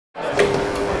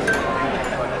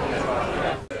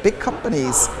big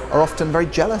companies are often very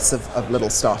jealous of little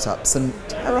startups and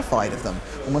terrified of them,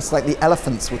 almost like the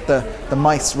elephants with the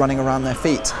mice running around their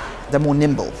feet. They're more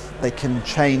nimble, they can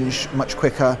change much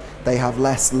quicker, they have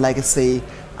less legacy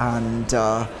and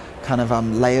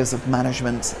layers of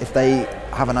management. If they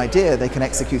have an idea, they can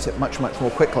execute it much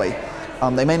more quickly.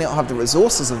 They may not have the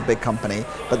resources of a big company,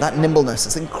 but that nimbleness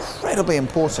is incredibly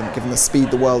important given the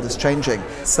speed the world is changing.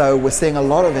 So we're seeing a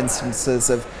lot of instances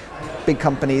of big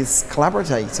companies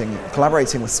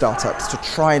collaborating with startups to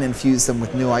try and infuse them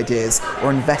with new ideas, or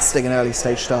investing in early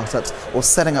stage startups, or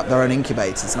setting up their own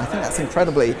incubators. And I think that's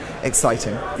incredibly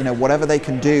exciting. You know, whatever they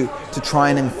can do to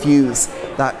try and infuse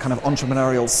that kind of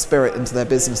entrepreneurial spirit into their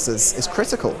businesses is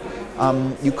critical.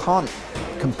 You can't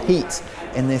compete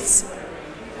in this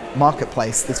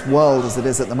marketplace, this world as it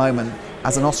is at the moment,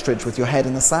 as an ostrich with your head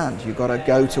in the sand. You've got to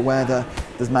go to where the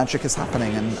magic is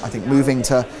happening, and I think moving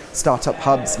to startup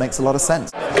hubs makes a lot of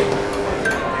sense.